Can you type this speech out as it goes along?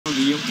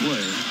The young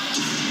player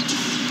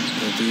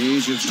at the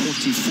age of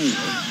 24.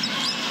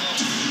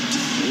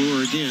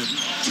 Or again,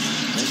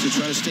 has to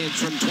try to stay in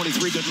front of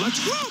 23. Good luck.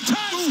 Whoa,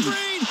 time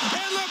screen,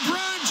 and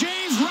LeBron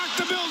James rocked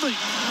the building.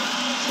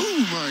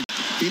 Oh, my.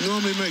 He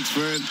normally makes,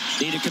 Fred.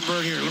 Need to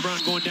convert here.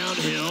 LeBron going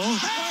downhill.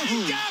 And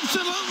he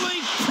absolutely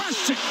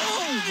crushed it.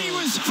 And he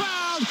was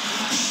fouled,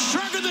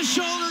 shrugging the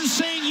shoulders,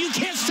 saying, you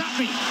can't stop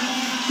me.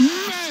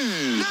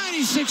 Man.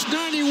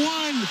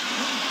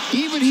 96-91.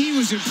 Even he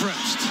was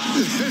impressed.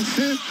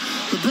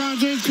 LeBron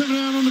James coming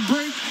out on the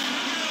break.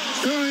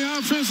 Early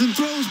offense and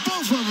throws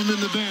both of them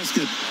in the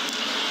basket.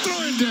 Throw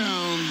it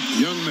down,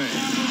 young man.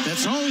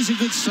 That's always a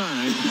good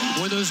sign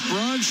when those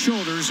broad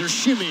shoulders are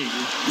shimmying.